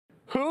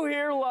Who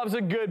here loves a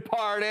good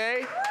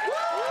party?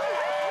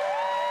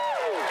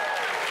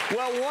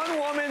 Well, one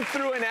woman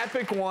threw an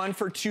epic one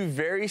for two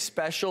very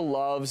special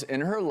loves in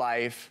her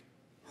life,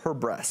 her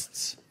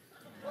breasts.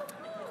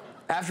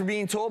 After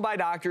being told by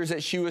doctors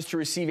that she was to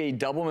receive a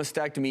double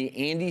mastectomy,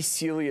 Andy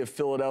Seeley of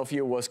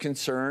Philadelphia was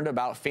concerned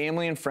about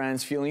family and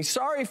friends feeling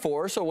sorry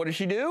for her. So what did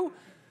she do?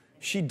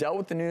 She dealt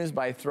with the news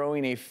by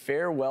throwing a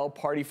farewell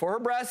party for her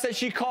breasts that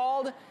she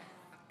called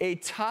a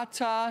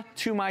ta-ta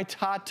to my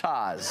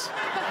tatas.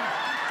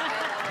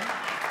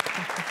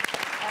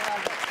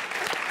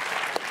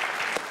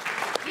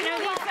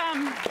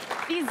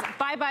 These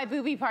bye-bye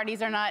boobie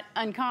parties are not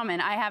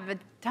uncommon. I have a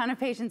ton of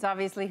patients,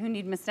 obviously, who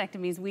need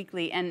mastectomies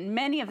weekly, and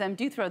many of them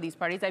do throw these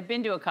parties. I've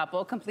been to a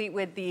couple, complete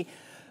with the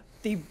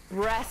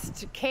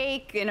breast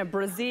cake in a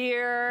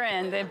brassiere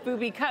and the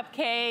boobie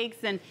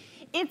cupcakes, and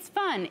it's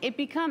fun.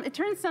 It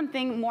turns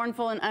something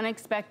mournful and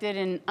unexpected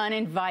and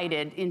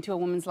uninvited into a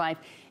woman's life,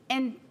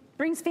 and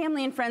brings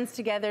family and friends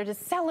together to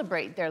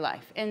celebrate their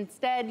life.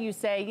 Instead, you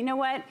say, you know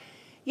what?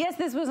 Yes,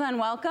 this was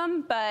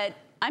unwelcome, but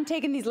I'm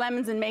taking these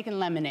lemons and making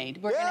lemonade.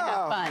 We're gonna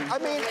have fun. I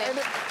mean, and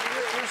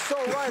you're so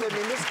right. I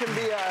mean, this can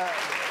be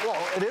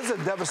well, it is a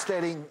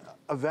devastating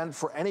event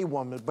for any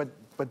woman, but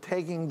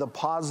taking the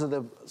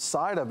positive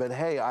side of it,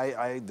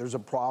 hey, there's a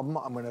problem,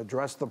 I'm gonna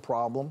address the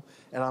problem,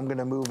 and I'm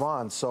gonna move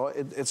on. So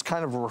it's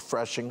kind of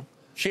refreshing.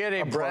 She had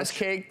a breast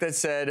cake that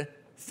said,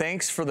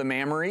 thanks for the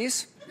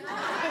memories.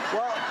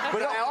 Well,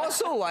 but I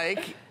also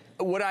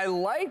what I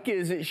like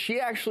is that she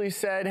actually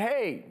said,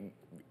 hey,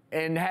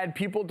 and had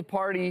people at the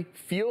party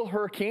feel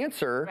her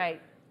cancer,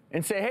 right,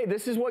 and say, hey,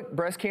 this is what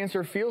breast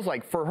cancer feels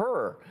like for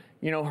her,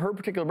 you know, her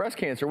particular breast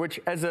cancer, which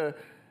as a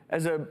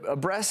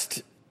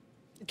breast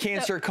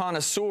cancer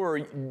connoisseur,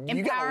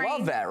 you gotta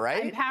love that,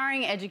 right?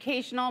 Empowering,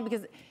 educational,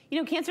 because, you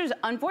know, cancers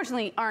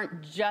unfortunately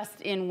aren't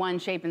just in one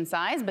shape and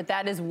size, but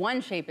that is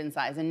one shape and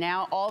size. And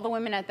now all the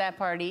women at that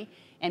party,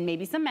 and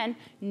maybe some men,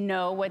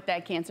 know what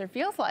that cancer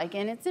feels like,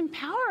 and it's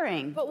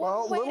empowering. But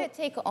what a way to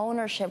take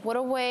ownership, what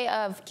a way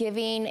of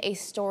giving a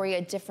story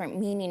a different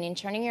meaning and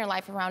turning your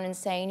life around and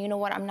saying, you know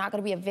what, I'm not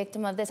gonna be a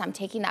victim of this, I'm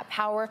taking that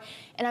power,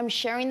 and I'm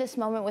sharing this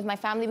moment with my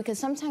family, because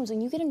sometimes when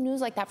you get a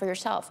news like that for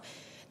yourself,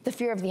 the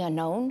fear of the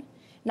unknown,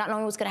 not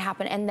knowing what's gonna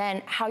happen, and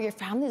then how your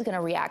family is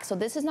gonna react. So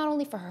this is not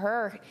only for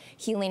her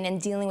healing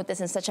and dealing with this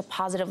in such a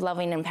positive,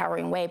 loving,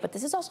 empowering way, but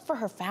this is also for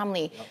her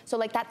family. Yep. So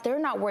like that, they're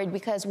not worried,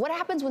 because what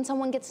happens when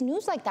someone gets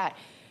news like that?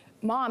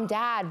 Mom,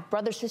 dad,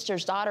 brothers,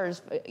 sisters,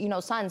 daughters, you know,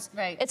 sons.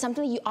 Right. It's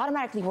something that you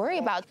automatically worry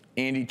about.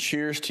 Andy,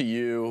 cheers to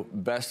you.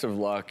 Best of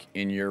luck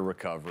in your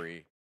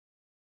recovery.